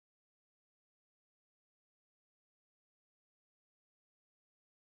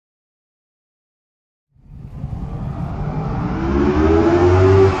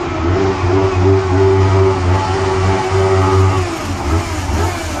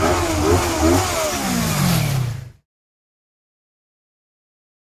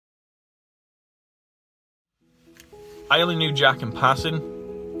I only knew Jack in passing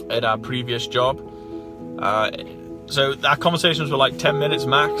at our previous job. So our conversations were like 10 minutes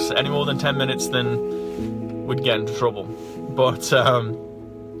max. Any more than 10 minutes, then we'd get into trouble. But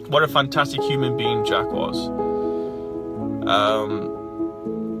what a fantastic human being Jack was.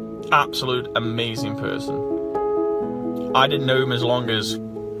 Absolute amazing person. I didn't know him as long as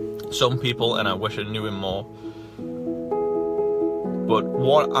some people, and I wish I knew him more. But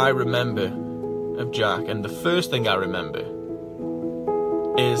what I remember of Jack, and the first thing I remember,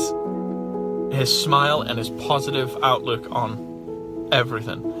 is his smile and his positive outlook on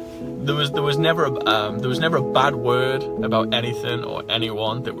everything. There was never a bad word about anything or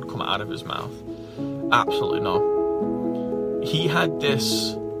anyone that would come out of his mouth. Absolutely not. He had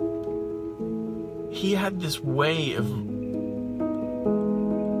this way of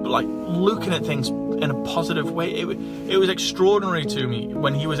like looking at things in a positive way. It was extraordinary to me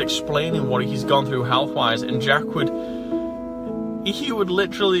when he was explaining what he's gone through health-wise, and Jack would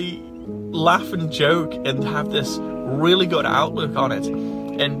literally laugh and joke and have this really good outlook on it.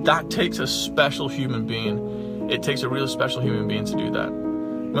 And that takes a special human being. It takes a real special human being to do that.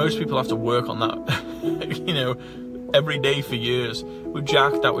 Most people have to work on that, you know, every day for years. With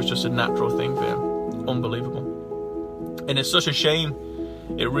Jack, that was just a natural thing for him. Unbelievable. And it's such a shame.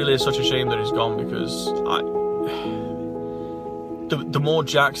 It really is such a shame that he's gone, because the more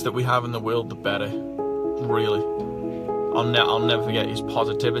Jacks that we have in the world, the better. Really. I'll never forget his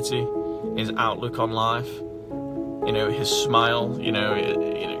positivity, his outlook on life, you know, his smile, you know,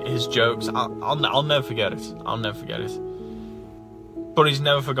 his jokes. I'll never forget it. I'll never forget it. But he's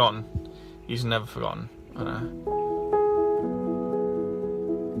never forgotten. He's never forgotten.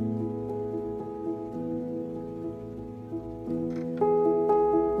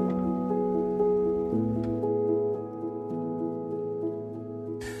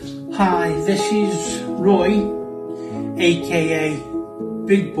 Hi, this is Roy, aka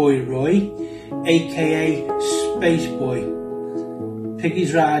Big Boy Roy, aka Space Boy,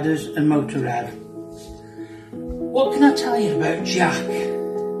 Piggies Riders and Motor Rev. What can I tell you about Jack?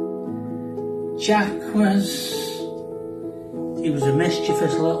 Jack was a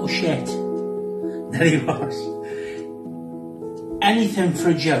mischievous little shit. That he was. Anything for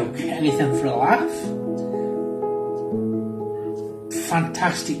a joke, anything for a laugh.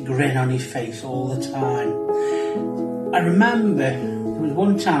 Fantastic grin on his face all the time. I remember there was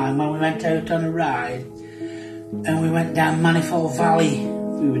one time when we went out on a ride and we went down Manifold Valley.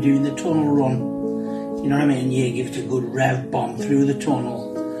 We were doing the tunnel run. You know what I mean? You give it a good rev bomb through the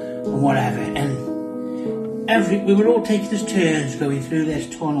tunnel and whatever. And we were all taking us turns going through this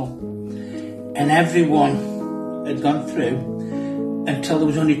tunnel, and everyone had gone through until there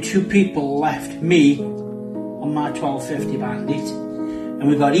was only 2 people left. Me on my 1250 Bandit, and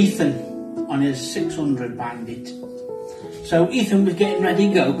we got Ethan on his 600 Bandit. So Ethan was getting ready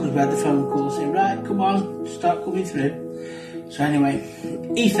to go because we had the phone call saying, right, come on, start coming through. So anyway,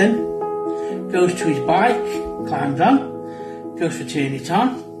 Ethan goes to his bike, climbs on, goes to turn it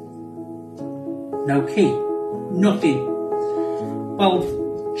on. No key, nothing. Well,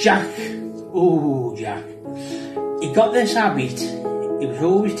 Jack, he got this habit. He was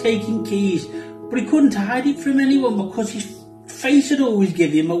always taking keys, but he couldn't hide it from anyone because his face had always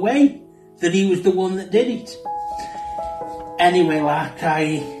given him away that he was the one that did it. Anyway, like,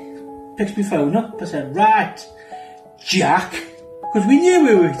 I picked my phone up. I said, right, Jack, because we knew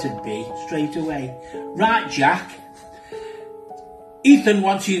who it would be straight away. Right, Jack, Ethan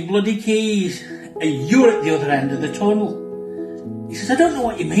wants his bloody keys, and you're at the other end of the tunnel. He says, I don't know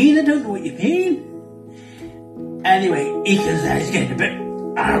what you mean, I don't know what you mean. Anyway, Ethan's there, he's getting a bit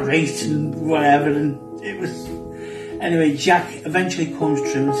irate and whatever, and it was... Anyway, Jack eventually comes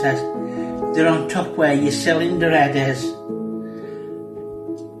through and says, they're on top where your cylinder head is.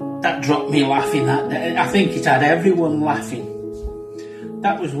 That dropped me laughing that day. I think it had everyone laughing.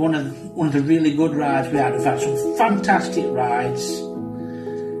 That was one of the really good rides we had. We've had some fantastic rides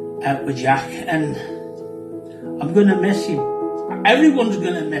out with Jack, and I'm going to miss him. Everyone's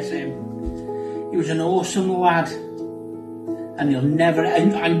going to miss him. He was an awesome lad, and he'll never,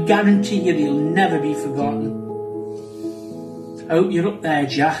 I guarantee you, he'll never be forgotten. I hope you're up there,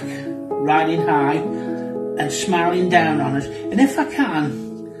 Jack, riding high and smiling down on us. And if I can,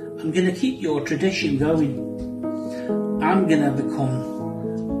 I'm going to keep your tradition going. I'm going to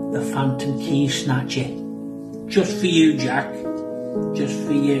become the Phantom Key Snatcher. Just for you, Jack. Just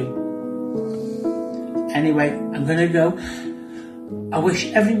for you. Anyway, I'm going to go. I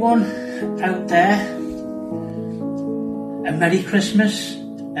wish everyone out there a Merry Christmas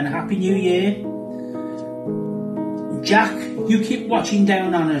and a Happy New Year. Jack, you keep watching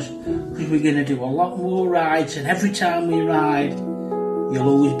down on us. because we're going to do a lot more rides, and every time we ride, you'll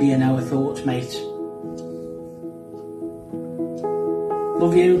always be in our thoughts, mate.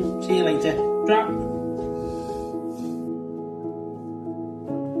 Love you. See you later. Drop.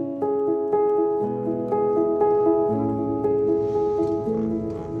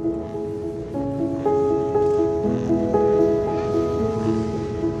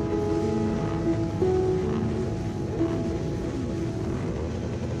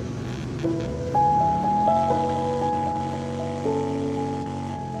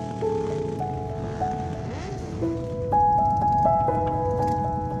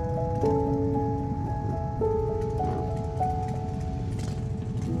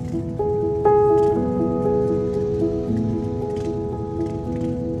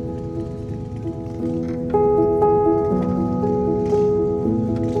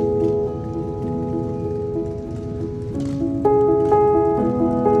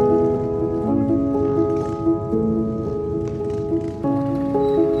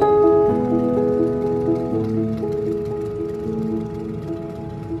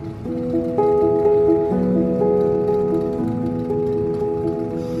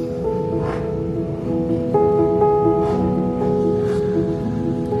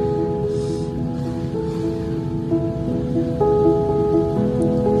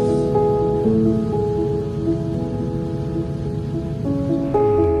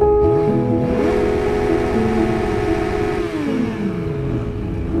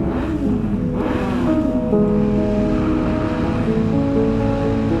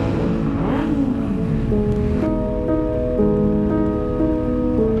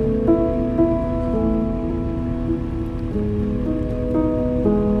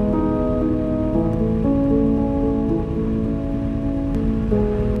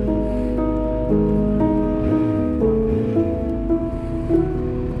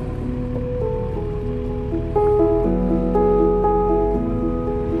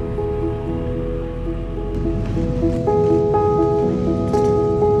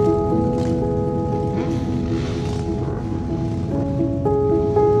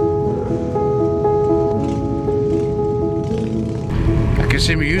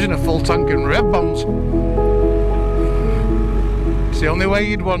 See me using a full tank in red bombs. It's the only way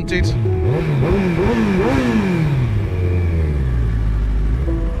you'd want it.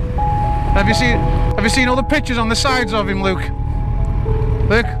 Have you seen all the pictures on the sides of him, Luke?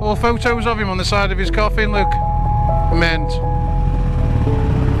 Look, all photos of him on the side of his coffin, Luke. Meant.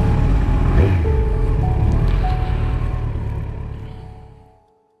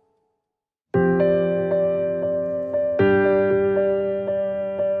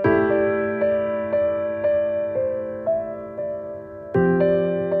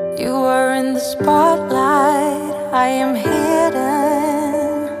 You were in the spotlight, I am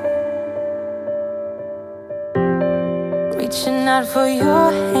hidden, reaching out for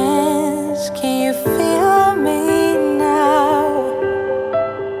your hands. Can you feel me now?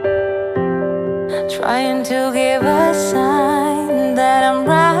 Trying to give a sign that I'm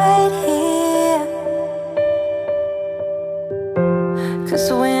right here.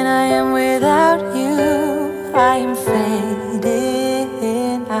 'Cause when I am without you, I am fading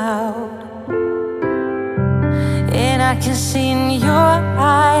out. And I can see in your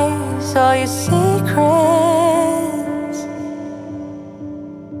eyes all your secrets,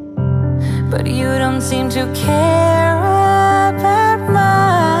 but you don't seem to care about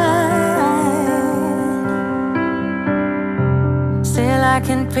mine. Still I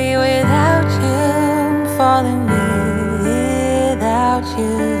can't be without you, falling without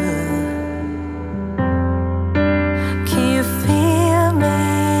you. Can you feel me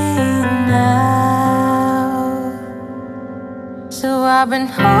now? So I've been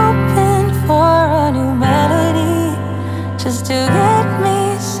hoping for a new melody, just to get me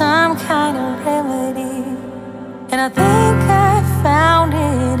some kind of remedy. And I think I found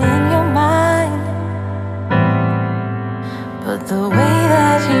it in your mind, but the way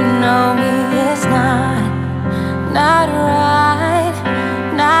that you know me is not right,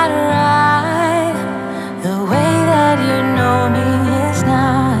 not right. The way that you know me is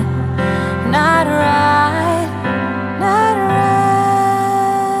not right, not right.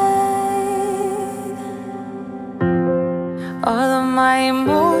 All of my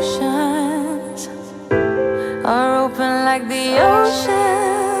emotions are open like the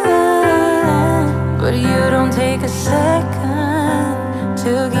ocean, but you don't take a second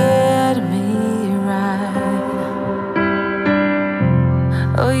to get me right.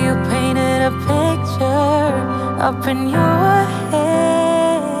 Oh, you painted a picture up in your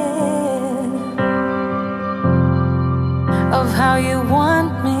head of how you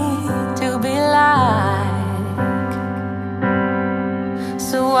want me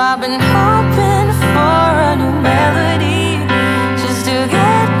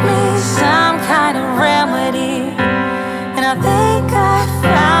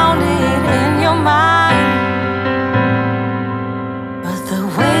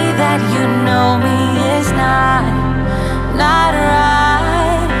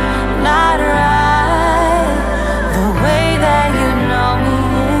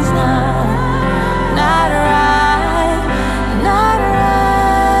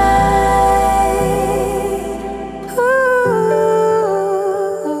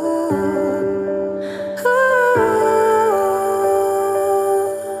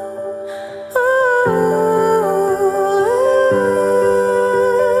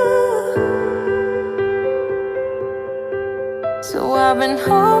I've been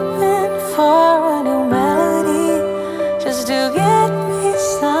hoping for a new melody, just to get me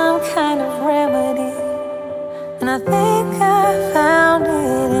some kind of remedy. And I think I found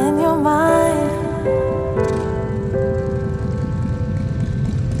it in your mind.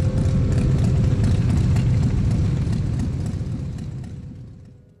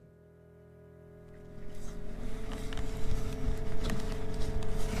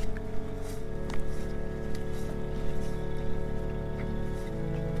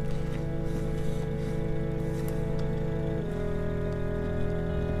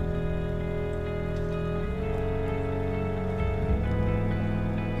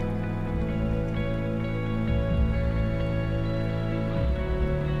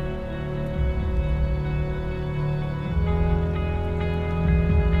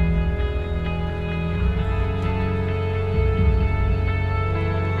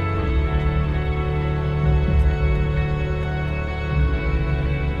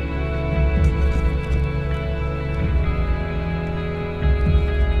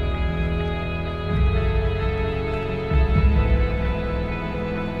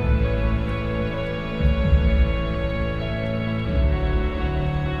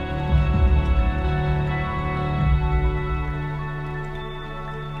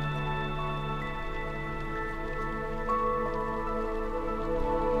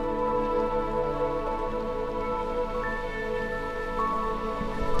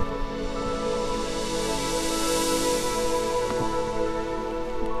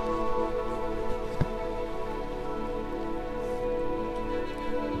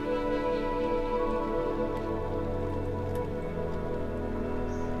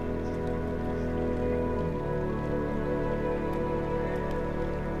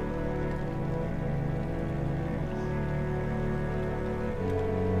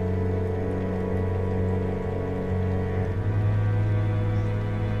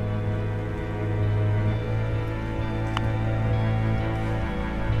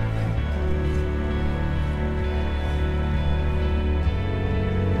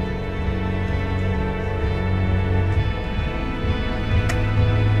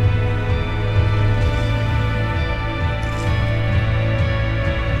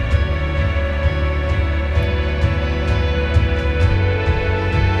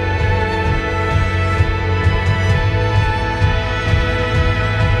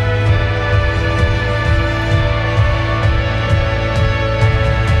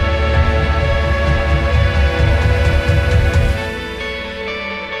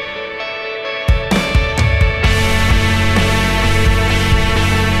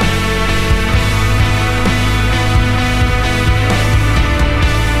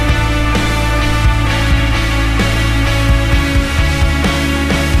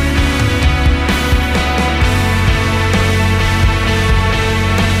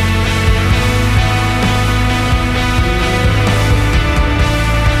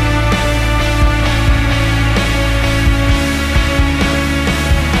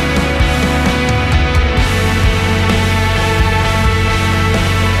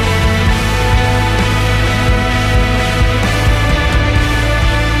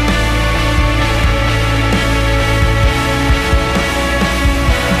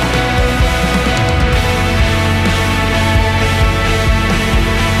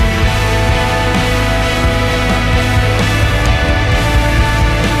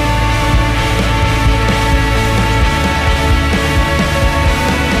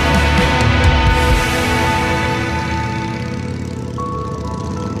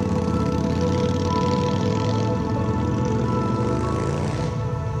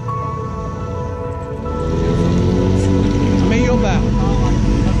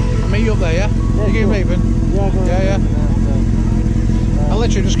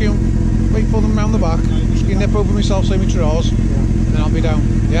 literally just go wait for them round the back, just go nip over myself, save me drawers, and then I'll be down,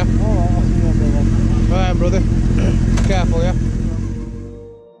 yeah? Alright, brother. Careful, yeah?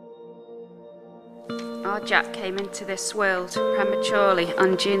 Our Jack came into this world prematurely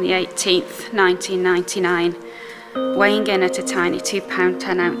on June the 18th, 1999, weighing in at a tiny 2 pounds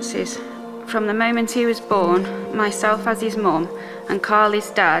 10 ounces. From the moment he was born, myself as his mum and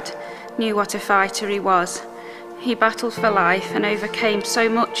Carly's dad knew what a fighter he was. He battled for life and overcame so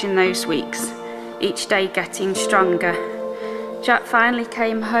much in those weeks, each day getting stronger. Jack finally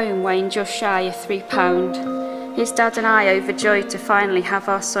came home weighing just shy of 3 pounds. His dad and I overjoyed to finally have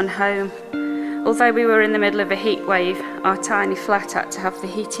our son home. Although we were in the middle of a heat wave, our tiny flat had to have the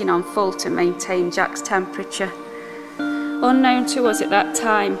heating on full to maintain Jack's temperature. Unknown to us at that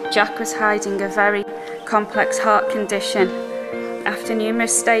time, Jack was hiding a very complex heart condition. After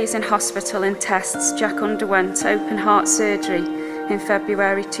numerous stays in hospital and tests, Jack underwent open heart surgery in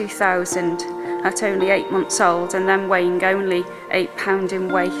February 2000 at only 8 months old and then weighing only 8 pounds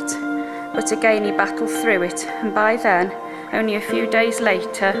in weight. But again he battled through it, and by then, only a few days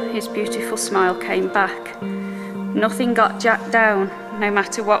later, his beautiful smile came back. Nothing got Jack down, no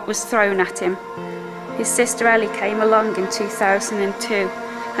matter what was thrown at him. His sister Ellie came along in 2002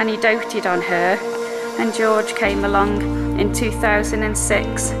 and he doted on her, and George came along in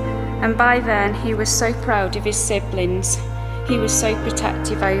 2006, and by then he was so proud of his siblings. He was so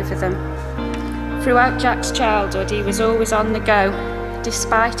protective over them. Throughout Jack's childhood he was always on the go.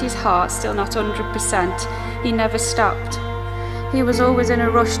 Despite his heart still not 100%, he never stopped. He was always in a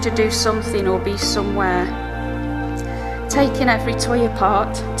rush to do something or be somewhere. Taking every toy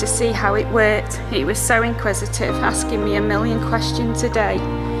apart to see how it worked, he was so inquisitive, asking me a million questions a day.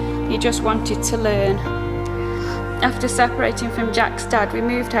 He just wanted to learn. After separating from Jack's dad, we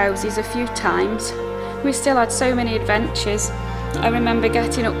moved houses a few times. We still had so many adventures. I remember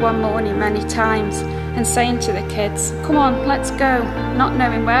getting up one morning many times and saying to the kids, "Come on, let's go," not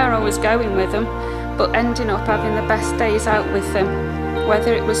knowing where I was going with them, but ending up having the best days out with them.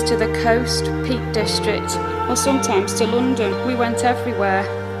 Whether it was to the coast, Peak District, or sometimes to London, we went everywhere.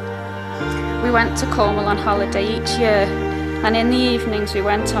 We went to Cornwall on holiday each year, and in the evenings we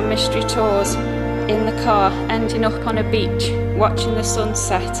went on mystery tours in the car, ending up on a beach, watching the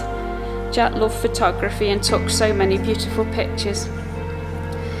sunset. Jack loved photography and took so many beautiful pictures.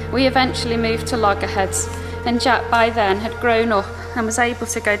 We eventually moved to Loggerheads, and Jack by then had grown up and was able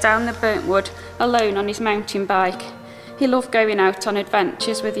to go down the Burntwood alone on his mountain bike. He loved going out on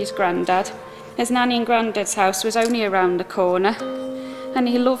adventures with his granddad. His nanny and granddad's house was only around the corner, and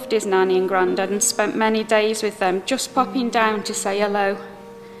he loved his nanny and granddad and spent many days with them, just popping down to say hello.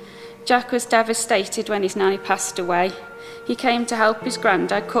 Jack was devastated when his nanny passed away. He came to help his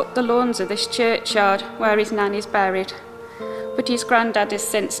granddad cut the lawns of this churchyard where his nanny's buried. But his granddad has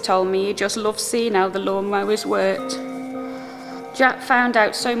since told me he just loved seeing how the lawnmowers worked. Jack found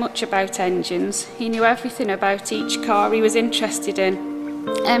out so much about engines. He knew everything about each car he was interested in,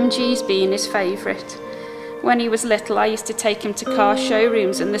 MGs being his favourite. When he was little, I used to take him to car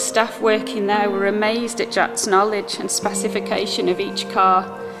showrooms, and the staff working there were amazed at Jack's knowledge and specification of each car.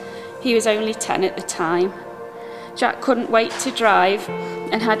 He was only 10 at the time. Jack couldn't wait to drive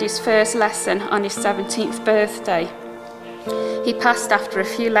and had his first lesson on his 17th birthday. He passed after a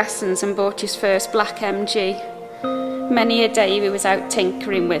few lessons and bought his first black MG. Many a day he was out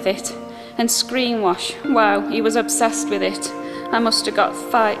tinkering with it. And screen wash, wow, he was obsessed with it. I must have got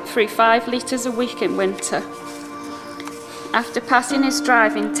through 5 litres a week in winter. After passing his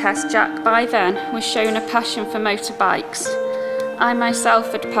driving test, Jack by then was shown a passion for motorbikes. I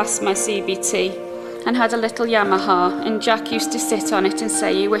myself had passed my CBT and had a little Yamaha, and Jack used to sit on it and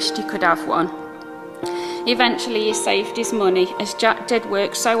say he wished he could have one. Eventually he saved his money, as Jack did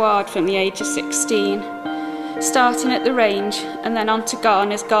work so hard from the age of 16. Starting at the range and then on to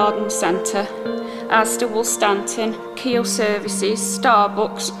Garner's Garden Centre, Asda Woolstanton, Keel Services,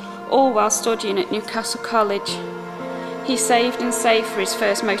 Starbucks, all while studying at Newcastle College. He saved and saved for his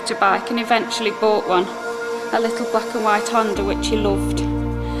first motorbike and eventually bought one, a little black and white Honda which he loved.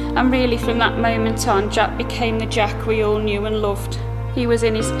 And really from that moment on, Jack became the Jack we all knew and loved. He was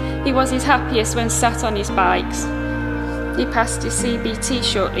his happiest when sat on his bikes. He passed his CBT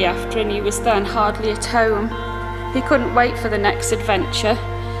shortly after, and he was then hardly at home. He couldn't wait for the next adventure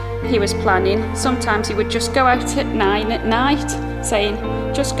he was planning. Sometimes he would just go out at 9 at night, saying,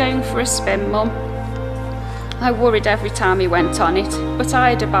 "Just going for a spin, Mum." I worried every time he went on it, but I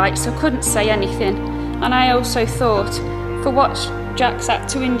had a bike so couldn't say anything, and I also thought, for what Jack's had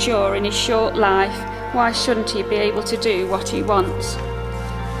to endure in his short life, why shouldn't he be able to do what he wants?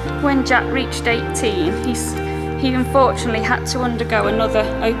 When Jack reached 18, he unfortunately had to undergo another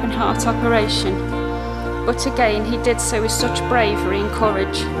open heart operation. But again, he did so with such bravery and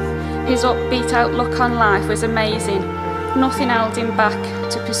courage. His upbeat outlook on life was amazing. Nothing held him back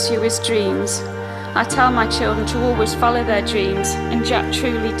to pursue his dreams. I tell my children to always follow their dreams, and Jack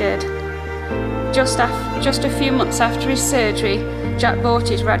truly did. Just a few months after his surgery, Jack bought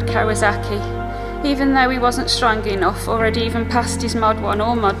his red Kawasaki. Even though he wasn't strong enough or had even passed his Mod 1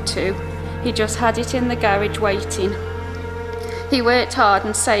 or Mod 2, he just had it in the garage waiting. He worked hard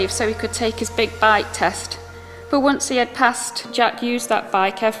and saved so he could take his big bike test. But once he had passed, Jack used that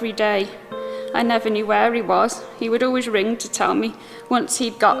bike every day. I never knew where he was. He would always ring to tell me once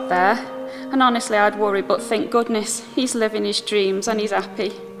he'd got there. And honestly, I'd worry, but thank goodness, he's living his dreams and he's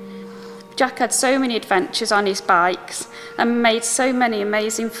happy. Jack had so many adventures on his bikes and made so many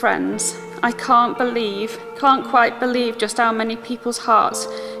amazing friends. I can't quite believe just how many people's hearts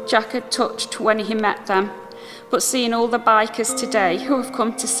Jack had touched when he met them. But seeing all the bikers today who have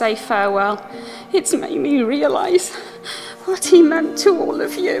come to say farewell, it's made me realise what he meant to all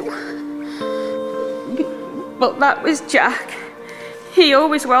of you. But that was Jack. He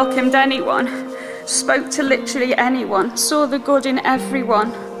always welcomed anyone, spoke to literally anyone, saw the good in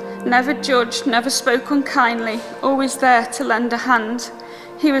everyone, never judged, never spoke unkindly, always there to lend a hand.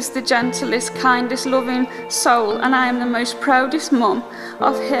 He was the gentlest, kindest, loving soul, and I am the most proudest mum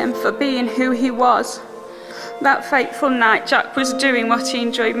of him for being who he was. That fateful night, Jack was doing what he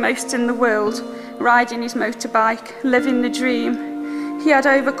enjoyed most in the world, riding his motorbike, living the dream. He had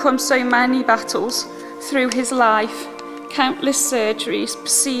overcome so many battles through his life, countless surgeries,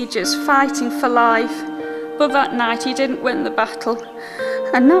 procedures, fighting for life. But that night he didn't win the battle.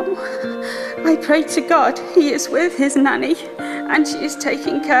 And now I pray to God he is with his nanny and she is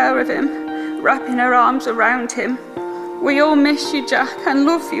taking care of him, wrapping her arms around him. We all miss you, Jack, and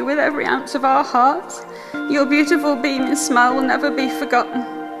love you with every ounce of our hearts. Your beautiful beaming smile will never be forgotten.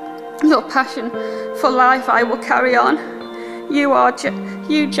 Your passion for life I will carry on.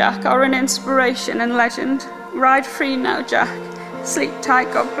 You, Jack, are an inspiration and legend. Ride free now, Jack. Sleep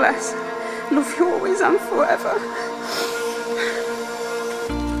tight, God bless. Love you always and forever.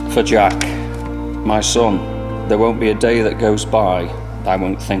 For Jack, my son, there won't be a day that goes by that I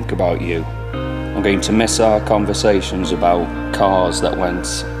won't think about you. I'm going to miss our conversations about cars that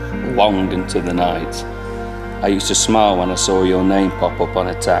went long into the night. I used to smile when I saw your name pop up on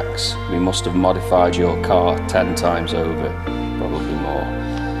a text. We must have modified your car 10 times over, probably more.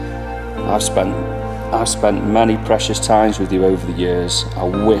 I've spent many precious times with you over the years. I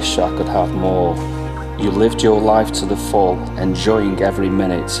wish I could have more. You lived your life to the full, enjoying every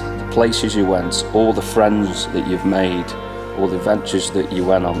minute. The places you went, all the friends that you've made, all the adventures that you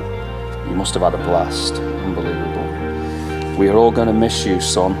went on. You must have had a blast. Unbelievable. We are all going to miss you,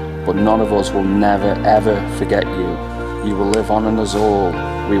 son, but none of us will never ever forget you. You will live on in us all.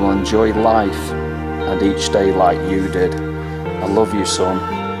 We will enjoy life and each day like you did. I love you, son.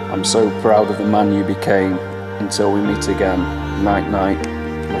 I'm so proud of the man you became. Until we meet again. Night night.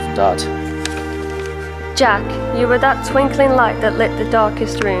 Love, Dad. Jack, you were that twinkling light that lit the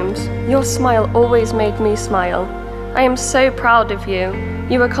darkest rooms. Your smile always made me smile. I am so proud of you.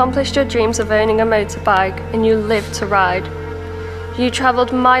 You accomplished your dreams of owning a motorbike and you lived to ride. You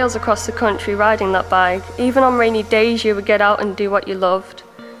travelled miles across the country riding that bike. Even on rainy days you would get out and do what you loved.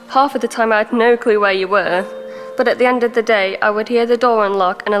 Half of the time I had no clue where you were, but at the end of the day I would hear the door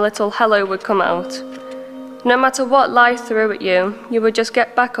unlock and a little hello would come out. No matter what life threw at you, you would just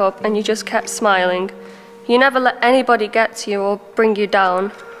get back up and you just kept smiling. You never let anybody get to you or bring you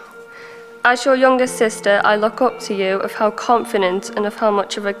down. As your youngest sister, I look up to you of how confident and of how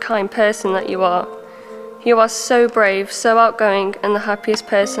much of a kind person that you are. You are so brave, so outgoing, and the happiest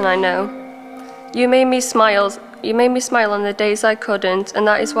person I know. You made me smile on the days I couldn't, and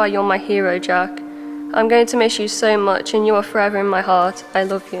that is why you're my hero, Jack. I'm going to miss you so much, and you are forever in my heart. I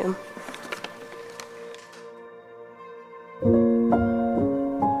love you.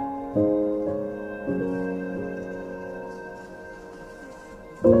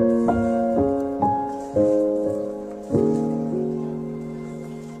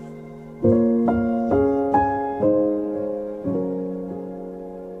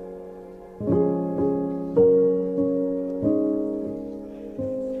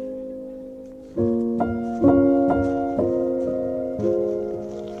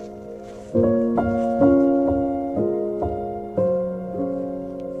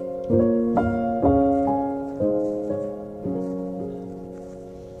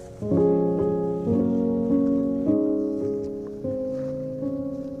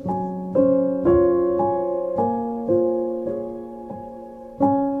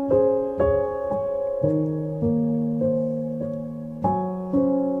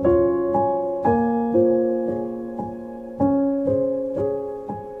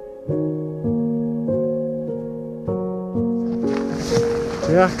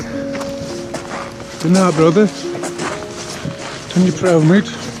 Jack. Good night, brother. And you're proud, mate.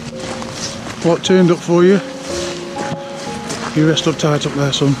 What turned up for you? You rest up tight up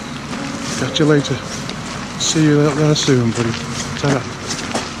there, son. Catch you later. See you out there soon, buddy. Ta-ra.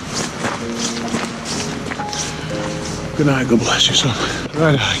 Good night, God bless you, son.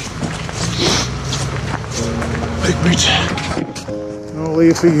 Right eye. Big meat. All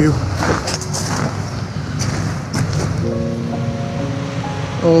here for you.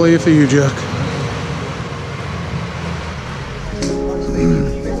 All here for you, Jack.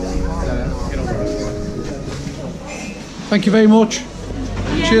 Thank you very much.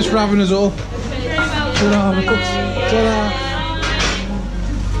 Cheers for having us all. Ta-ra. Ta-ra.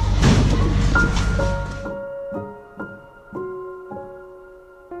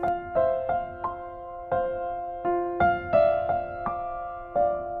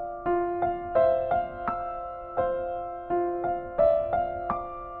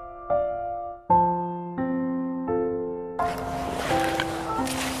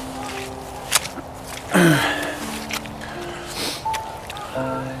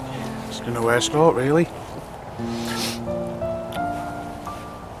 Just don't know where to start really.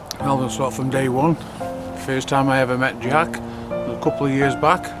 I'll start from day one. First time I ever met Jack was a couple of years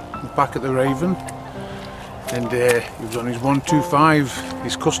back. I was back at the Raven, and he was on his 125,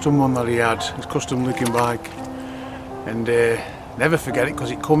 his custom one that he had, his custom looking bike, and never forget it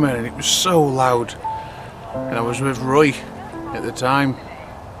because it come in and it was so loud, and I was with Roy at the time,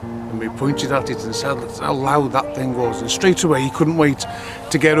 and we pointed at it and said how loud that thing was, and straight away he couldn't wait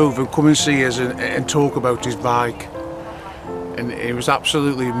to get over and come and see us and talk about his bike. And he was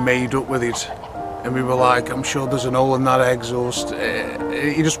absolutely made up with it, and we were like, I'm sure there's an hole in that exhaust.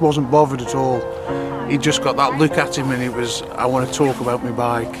 He just wasn't bothered at all. He just got that look at him, and it was, I want to talk about my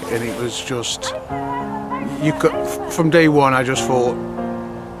bike. And it was just, you could, from day one I just thought,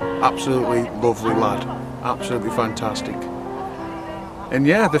 absolutely lovely lad, absolutely fantastic. And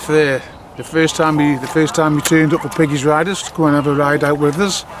yeah, the first time he turned up for Piggy's Riders to go and have a ride out with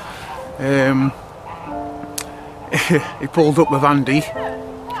us, he pulled up with Andy,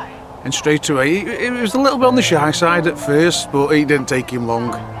 and straight away he was a little bit on the shy side at first, but it didn't take him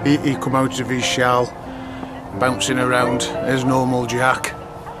long. He come out of his shell, bouncing around as normal Jack.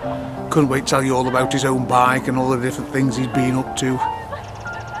 Couldn't wait to tell you all about his own bike and all the different things he'd been up to.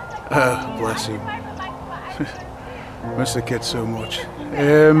 Bless him. Miss the kid so much.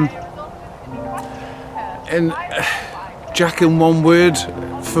 And Jack, in one word,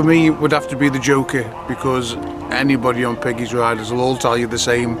 for me would have to be the Joker, because anybody on Piggy's Riders will all tell you the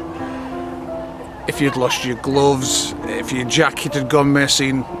same. If you'd lost your gloves, if your jacket had gone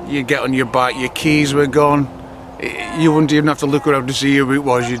missing, you'd get on your bike, your keys were gone, you wouldn't even have to look around to see who it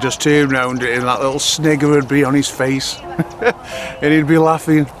was. You'd just turn around and that little snigger would be on his face and he'd be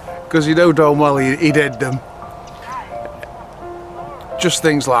laughing, because you know darn well he'd hid them. Just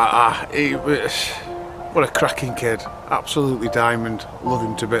things like that. What a cracking kid, absolutely diamond, love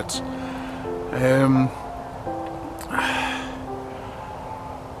him to bits.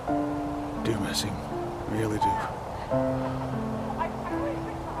 Do miss him, really do.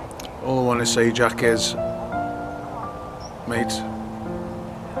 All I want to say, Jack, is, mate,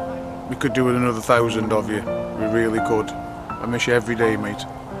 we could do with another 1,000 of you, we really could. I miss you every day, mate.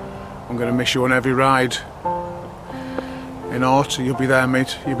 I'm going to miss you on every ride. In Art, you'll be there,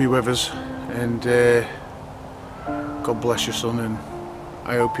 mate, you'll be with us, and God bless your son, and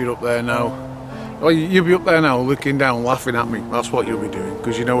I hope you're up there now. Well, you'll be up there now looking down, laughing at me. That's what you'll be doing,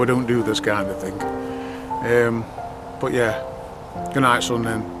 because you know I don't do this kind of thing. But yeah, good night, son,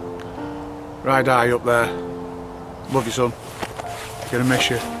 then. Ride high up there. Love you, son. Gonna miss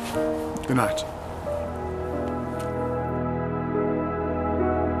you. Good night.